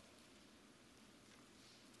John.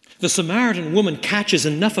 The Samaritan woman catches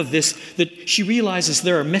enough of this that she realizes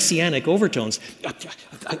there are messianic overtones.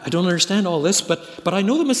 I don't understand all this, but I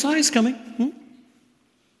know the Messiah is coming.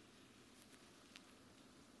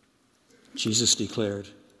 Jesus declared,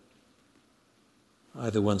 I,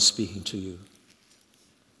 the one speaking to you,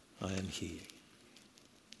 I am he.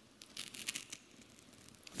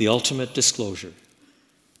 The ultimate disclosure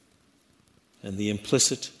and the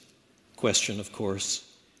implicit question, of course,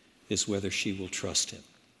 is whether she will trust him.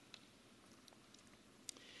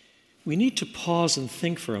 We need to pause and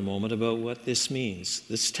think for a moment about what this means.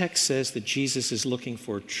 This text says that Jesus is looking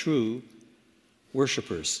for true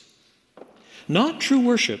worshipers. Not true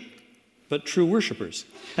worship, but true worshipers.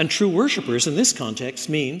 And true worshipers in this context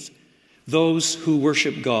means those who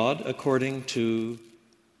worship God according to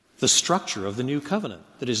the structure of the new covenant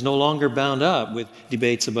that is no longer bound up with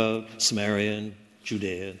debates about Samaria and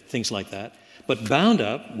Judea, things like that, but bound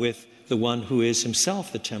up with the one who is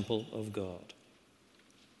himself the temple of God.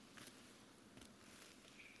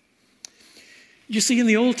 You see, in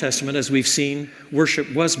the Old Testament, as we've seen,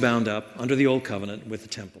 worship was bound up under the Old Covenant with the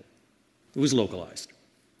temple. It was localized.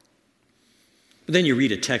 But then you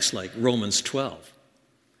read a text like Romans 12.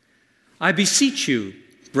 I beseech you,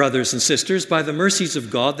 brothers and sisters, by the mercies of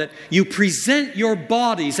God, that you present your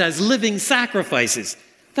bodies as living sacrifices.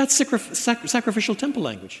 That's sacrificial temple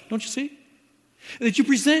language, don't you see? That you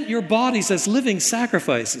present your bodies as living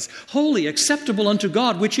sacrifices, holy, acceptable unto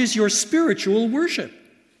God, which is your spiritual worship.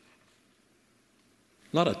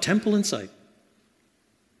 Not a temple in sight.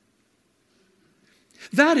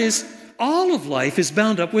 That is, all of life is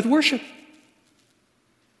bound up with worship.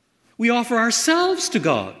 We offer ourselves to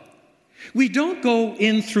God. We don't go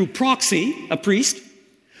in through proxy, a priest,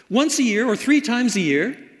 once a year or 3 times a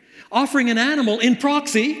year, offering an animal in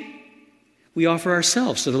proxy. We offer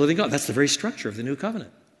ourselves to the living God. That's the very structure of the new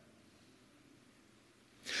covenant.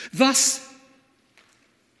 Thus,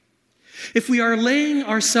 if we are laying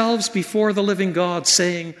ourselves before the living God,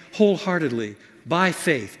 saying wholeheartedly, by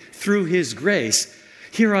faith, through his grace,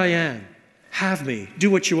 here I am, have me, do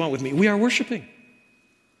what you want with me, we are worshiping.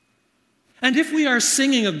 And if we are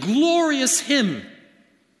singing a glorious hymn,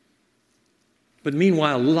 but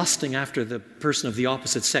meanwhile lusting after the person of the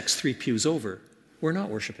opposite sex 3 pews over, we're not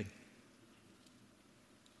worshiping.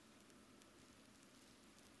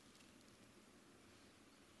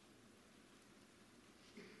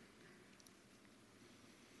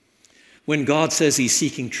 When God says he's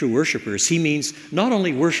seeking true worshipers, he means not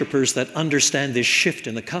only worshipers that understand this shift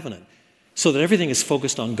in the covenant, so that everything is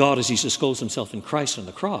focused on God as he disclosed himself in Christ on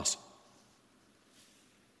the cross,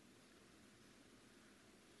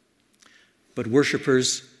 but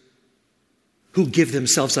worshipers who give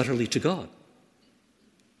themselves utterly to God.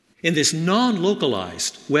 in this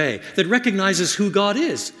non-localized way that recognizes who God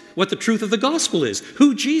is, what the truth of the gospel is,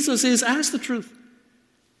 who Jesus is as the truth.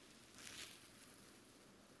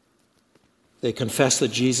 They confess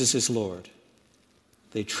that Jesus is Lord.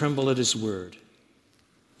 They tremble at his word.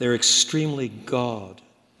 They're extremely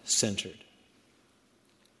God-centered.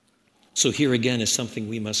 So here again is something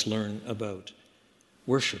we must learn about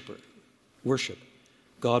worship.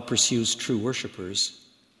 God pursues true worshipers,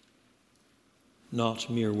 not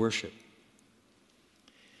mere worship.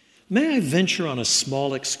 May I venture on a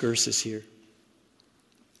small excursus here?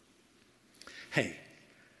 Hey,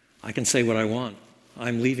 I can say what I want.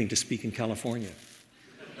 I'm leaving to speak in California.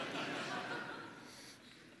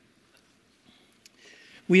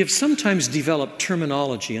 We have sometimes developed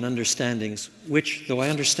terminology and understandings which, though I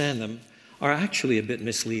understand them, are actually a bit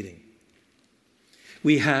misleading.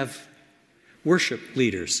 We have worship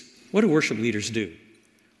leaders. What do worship leaders do?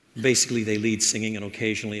 Basically, they lead singing and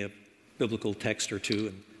occasionally a biblical text or two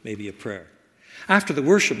and maybe a prayer. After the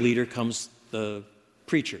worship leader comes the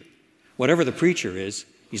preacher. Whatever the preacher is,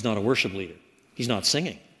 he's not a worship leader. He's not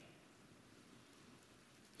singing.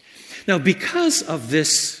 Now, because of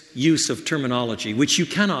this use of terminology, which you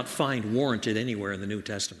cannot find warranted anywhere in the New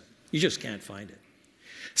Testament, you just can't find it.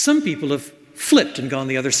 Some people have flipped and gone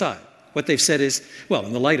the other side. What they've said is, well,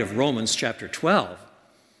 in the light of Romans chapter 12,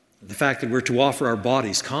 the fact that we're to offer our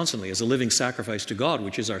bodies constantly as a living sacrifice to God,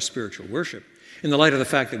 which is our spiritual worship, in the light of the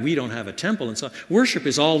fact that we don't have a temple and so on, worship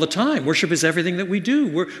is all the time. Worship is everything that we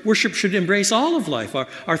do. Worship should embrace all of life,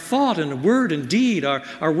 our thought and word and deed,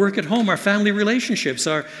 our work at home, our family relationships,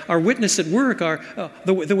 our witness at work,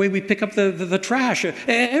 the way we pick up the trash.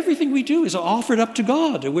 Everything we do is offered up to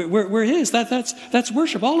God. We're His. That's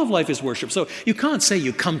worship. All of life is worship. So you can't say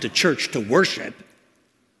you come to church to worship.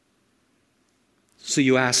 So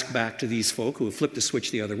you ask back to these folk who have flipped the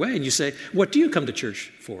switch the other way, and you say, what do you come to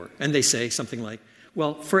church for? And they say something like,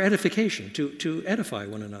 well, for edification, to edify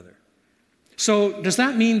one another. So does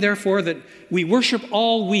that mean, therefore, that we worship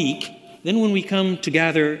all week, then when we come to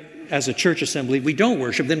gather as a church assembly, we don't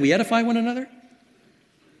worship, then we edify one another?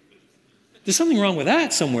 There's something wrong with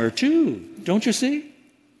that somewhere, too, don't you see?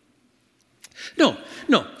 No.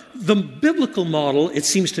 The biblical model, it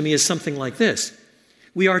seems to me, is something like this.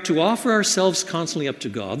 We are to offer ourselves constantly up to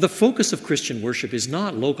God. The focus of Christian worship is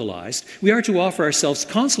not localized. We are to offer ourselves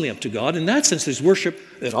constantly up to God. In that sense, there's worship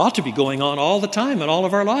that ought to be going on all the time in all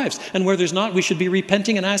of our lives. And where there's not, we should be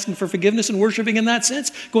repenting and asking for forgiveness and worshiping in that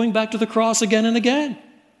sense, going back to the cross again and again.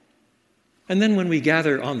 And then when we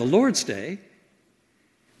gather on the Lord's Day,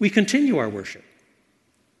 we continue our worship,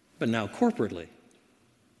 but now corporately.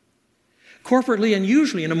 Corporately and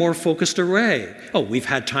usually in a more focused array. We've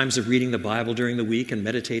had times of reading the Bible during the week and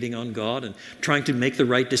meditating on God and trying to make the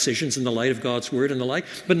right decisions in the light of God's Word and the like.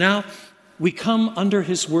 But now we come under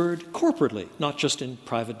His Word corporately, not just in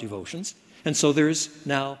private devotions. And so there's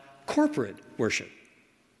now corporate worship.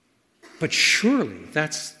 But surely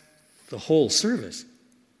that's the whole service,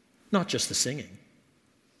 not just the singing.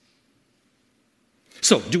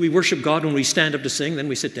 So, do we worship God when we stand up to sing? Then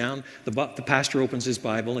we sit down, the pastor opens his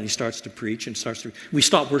Bible and he starts to preach and we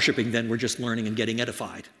stop worshiping, then we're just learning and getting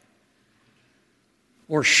edified.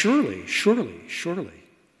 Or surely,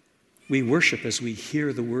 we worship as we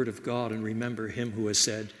hear the word of God and remember Him who has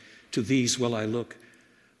said, to these will I look,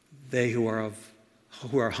 they who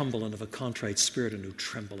are humble and of a contrite spirit and who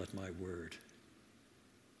tremble at my word.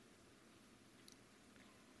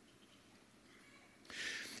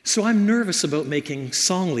 So I'm nervous about making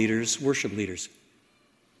song leaders worship leaders.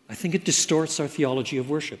 I think it distorts our theology of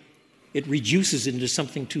worship. It reduces it into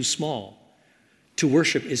something too small. To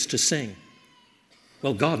worship is to sing.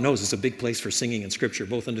 Well, God knows it's a big place for singing in Scripture,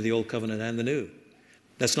 both under the Old Covenant and the New.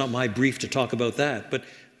 That's not my brief to talk about that,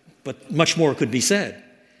 but much more could be said.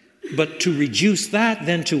 But to reduce that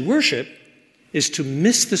then to worship is to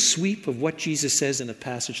miss the sweep of what Jesus says in a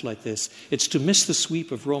passage like this. It's to miss the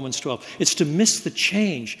sweep of Romans 12. It's to miss the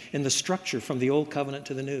change in the structure from the Old Covenant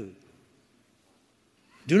to the New.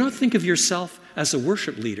 Do not think of yourself as a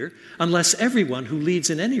worship leader unless everyone who leads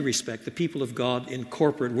in any respect the people of God in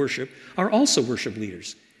corporate worship are also worship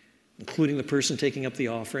leaders, including the person taking up the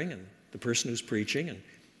offering and the person who's preaching and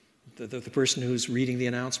the person who's reading the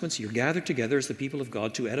announcements. You're gathered together as the people of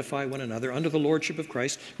God to edify one another under the lordship of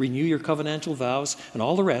Christ, renew your covenantal vows, and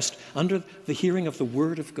all the rest under the hearing of the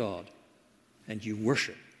Word of God. And you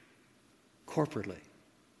worship corporately.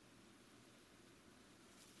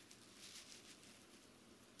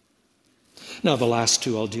 Now, the last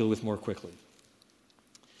two I'll deal with more quickly.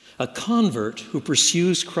 A convert who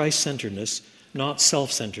pursues Christ-centeredness, not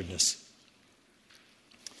self-centeredness.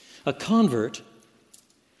 A convert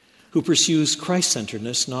who pursues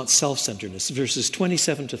Christ-centeredness, not self-centeredness, verses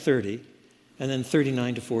 27 to 30, and then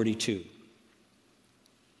 39 to 42.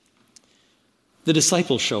 The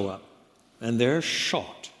disciples show up, and they're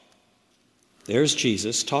shocked. There's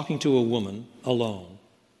Jesus talking to a woman alone,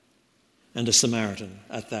 and a Samaritan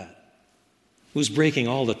at that, who's breaking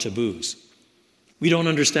all the taboos. We don't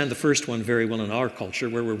understand the first one very well in our culture,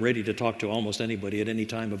 where we're ready to talk to almost anybody at any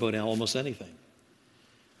time about almost anything.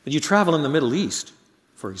 But you travel in the Middle East,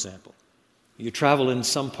 for example. You travel in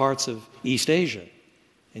some parts of East Asia,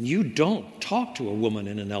 and you don't talk to a woman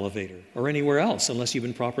in an elevator or anywhere else unless you've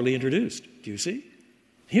been properly introduced. Do you see?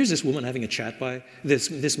 Here's this woman having a chat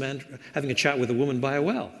this man having a chat with a woman by a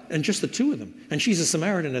well, and just the two of them. And she's a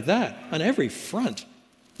Samaritan at that, on every front.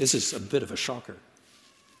 This is a bit of a shocker.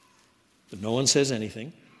 But no one says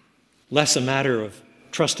anything. Less a matter of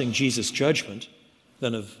trusting Jesus' judgment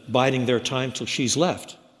than of biding their time till she's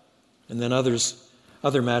left. And then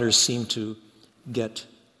other matters seem to get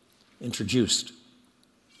introduced.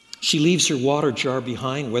 She leaves her water jar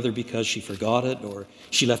behind, whether because she forgot it or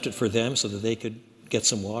she left it for them so that they could get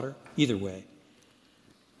some water. Either way.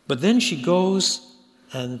 But then she goes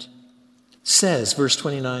and says, verse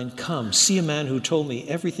 29, "Come, see a man who told me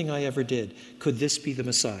everything I ever did. Could this be the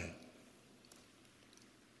Messiah?"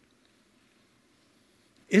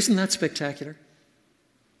 Isn't that spectacular?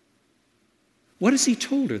 What has he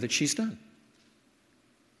told her that she's done?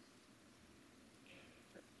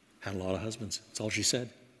 Had a lot of husbands. That's all she said.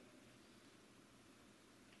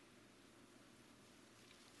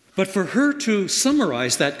 But for her to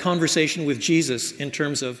summarize that conversation with Jesus in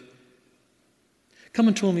terms of, come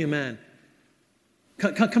and told me a man,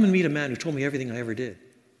 come and meet a man who told me everything I ever did,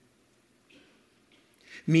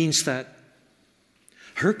 means that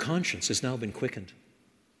her conscience has now been quickened.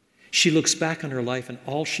 She looks back on her life and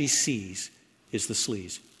all she sees is the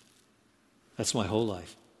sleaze. That's my whole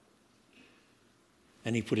life.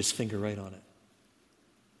 And he put his finger right on it.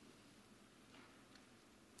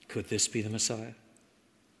 Could this be the Messiah?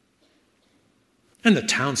 And the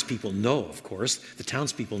townspeople know, of course. The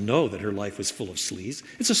townspeople know that her life was full of sleaze.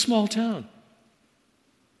 It's a small town.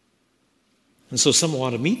 And so some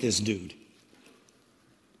want to meet this dude.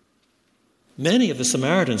 Many of the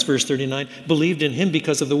Samaritans, verse 39, believed in him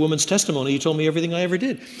because of the woman's testimony. He told me everything I ever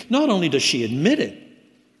did. Not only does she admit it,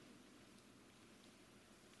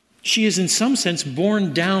 she is in some sense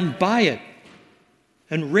borne down by it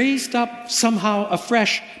and raised up somehow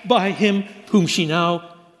afresh by him whom she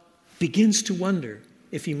now begins to wonder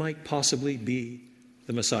if he might possibly be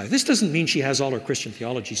the Messiah. This doesn't mean she has all her Christian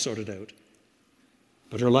theology sorted out,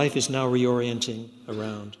 but her life is now reorienting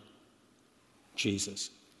around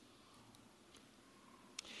Jesus.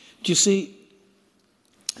 Do you see,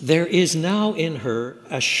 there is now in her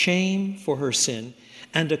a shame for her sin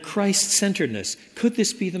and a Christ-centeredness. Could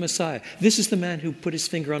this be the Messiah? This is the man who put his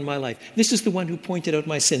finger on my life. This is the one who pointed out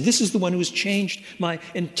my sin. This is the one who has changed my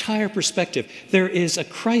entire perspective. There is a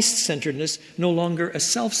Christ-centeredness, no longer a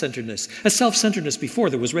self-centeredness. A self-centeredness before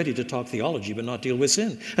that was ready to talk theology but not deal with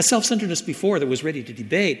sin. A self-centeredness before that was ready to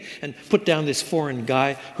debate and put down this foreign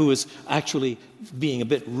guy who was actually being a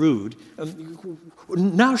bit rude.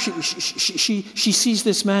 Now she sees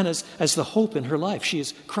this man as the hope in her life. She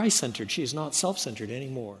is Christ-centered. She is not self-centered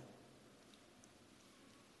anymore.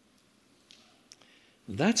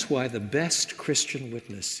 That's why the best Christian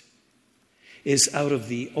witness is out of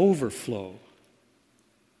the overflow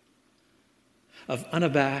of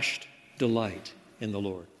unabashed delight in the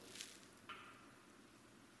Lord.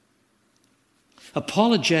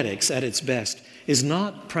 Apologetics at its best is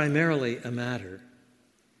not primarily a matter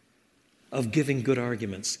of giving good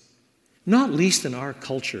arguments, not least in our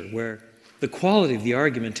culture where the quality of the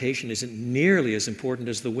argumentation isn't nearly as important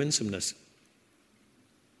as the winsomeness.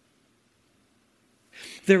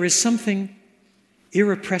 There is something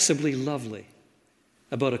irrepressibly lovely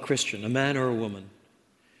about a Christian, a man or a woman,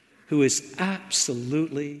 who is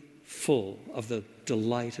absolutely full of the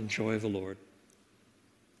delight and joy of the Lord.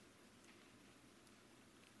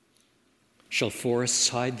 Shall forests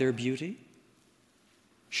hide their beauty?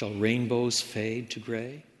 Shall rainbows fade to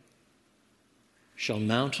gray? Shall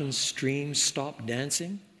mountain streams stop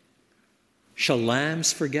dancing? Shall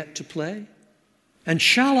lambs forget to play? And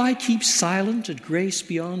shall I keep silent at grace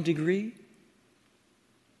beyond degree?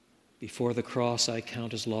 Before the cross I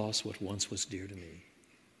count as loss what once was dear to me.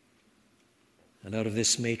 And out of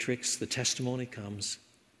this matrix the testimony comes,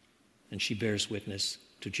 and she bears witness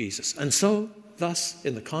to Jesus. And so, thus,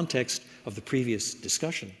 in the context of the previous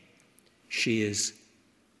discussion, she is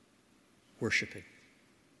worshiping.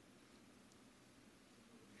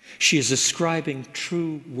 She is ascribing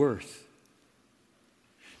true worth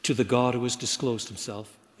to the God who has disclosed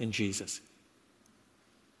himself in Jesus.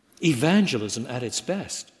 Evangelism at its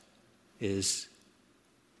best is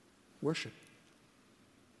worship.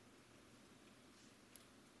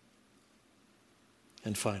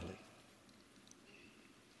 And finally,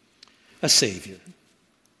 a Savior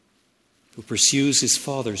who pursues his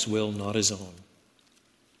Father's will, not his own.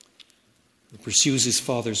 Who pursues his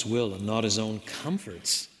Father's will and not his own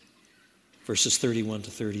comforts. Verses 31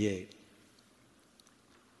 to 38.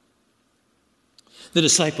 The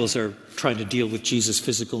disciples are trying to deal with Jesus'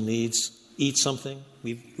 physical needs. Eat something.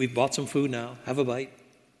 We've bought some food now. Have a bite.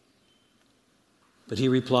 But he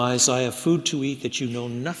replies, I have food to eat that you know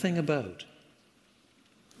nothing about.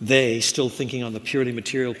 They, still thinking on the purely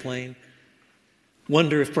material plane,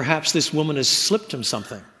 wonder if perhaps this woman has slipped him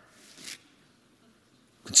something.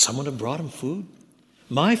 Could someone have brought him food?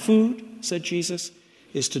 My food, said Jesus,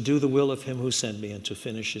 is to do the will of him who sent me and to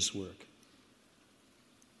finish his work.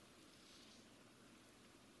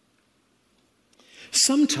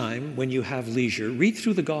 Sometime when you have leisure, read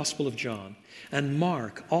through the Gospel of John and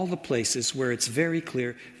mark all the places where it's very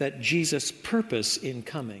clear that Jesus' purpose in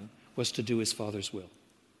coming was to do his Father's will.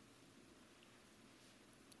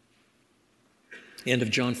 End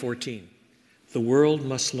of John 14. The world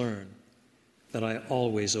must learn that I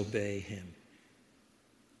always obey him.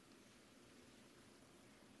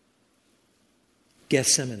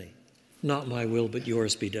 Gethsemane, not my will but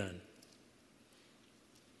yours be done.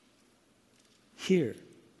 Here,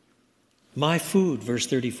 my food, verse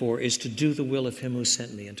 34, is to do the will of him who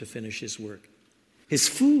sent me and to finish his work. His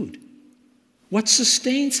food, what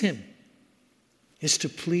sustains him, is to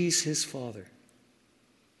please his Father.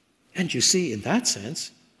 And you see, in that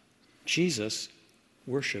sense, Jesus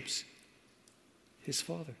worships his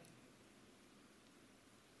Father.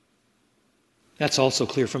 That's also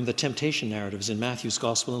clear from the temptation narratives in Matthew's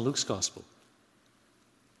Gospel and Luke's Gospel.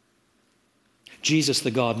 Jesus, the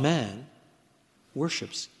God-man,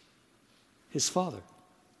 worships his Father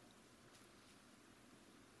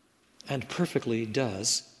and perfectly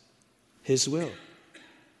does his will,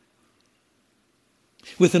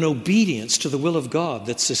 with an obedience to the will of God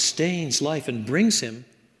that sustains life and brings him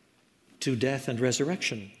to death and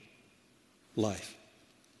resurrection life.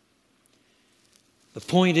 The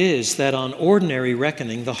point is that on ordinary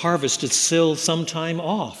reckoning, the harvest is still some time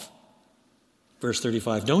off. Verse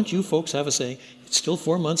 35, don't you folks have a saying, it's still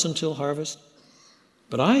 4 months until harvest?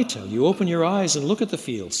 But I tell you, open your eyes and look at the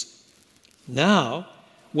fields. Now,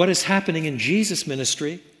 what is happening in Jesus'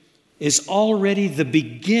 ministry is already the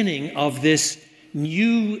beginning of this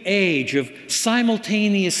new age of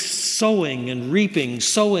simultaneous sowing and reaping,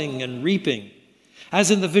 sowing and reaping.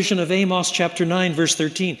 As in the vision of Amos chapter 9, verse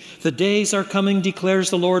 13, the days are coming, declares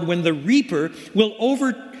the Lord, when the reaper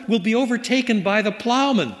will be overtaken by the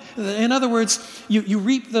plowman. In other words, you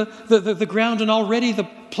reap the ground and already the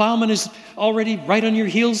plowman is already right on your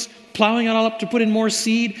heels, plowing it all up to put in more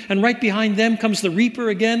seed, and right behind them comes the reaper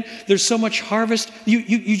again. There's so much harvest,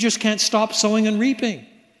 you just can't stop sowing and reaping.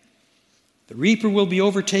 The reaper will be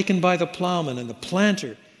overtaken by the plowman, and the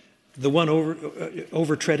planter, the one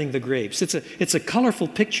overtreading the grapes. It's a colorful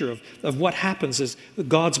picture of what happens as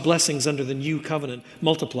God's blessings under the new covenant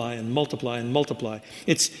multiply and multiply and multiply.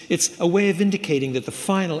 It's a way of indicating that the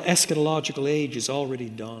final eschatological age is already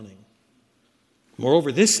dawning.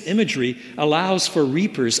 Moreover, this imagery allows for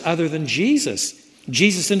reapers other than Jesus.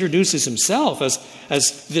 Jesus introduces himself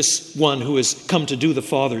as this one who has come to do the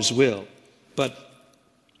Father's will. But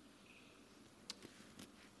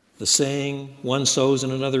the saying, one sows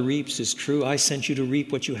and another reaps, is true. I sent you to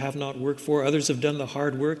reap what you have not worked for. Others have done the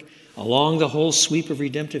hard work along the whole sweep of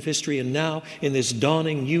redemptive history. And now, in this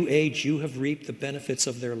dawning new age, you have reaped the benefits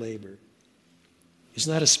of their labor.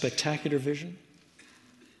 Isn't that a spectacular vision?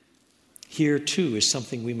 Here, too, is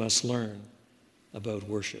something we must learn about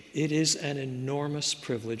worship. It is an enormous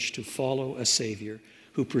privilege to follow a Savior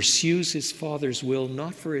who pursues his Father's will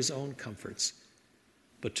not for his own comforts,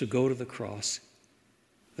 but to go to the cross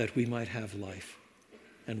that we might have life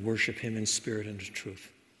and worship him in spirit and truth.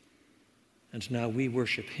 And now we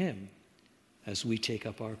worship him as we take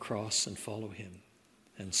up our cross and follow him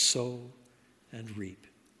and sow and reap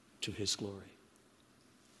to his glory.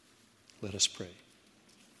 Let us pray.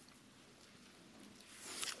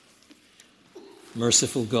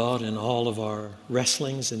 Merciful God, in all of our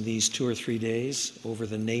wrestlings in these 2 or 3 days over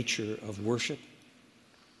the nature of worship,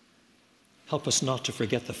 help us not to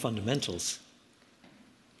forget the fundamentals,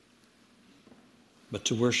 but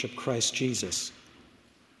to worship Christ Jesus,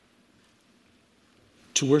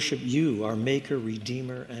 to worship you, our Maker,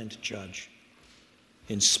 Redeemer, and Judge,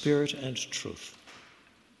 in spirit and truth,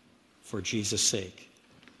 for Jesus' sake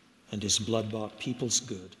and his blood-bought people's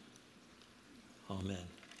good. Amen.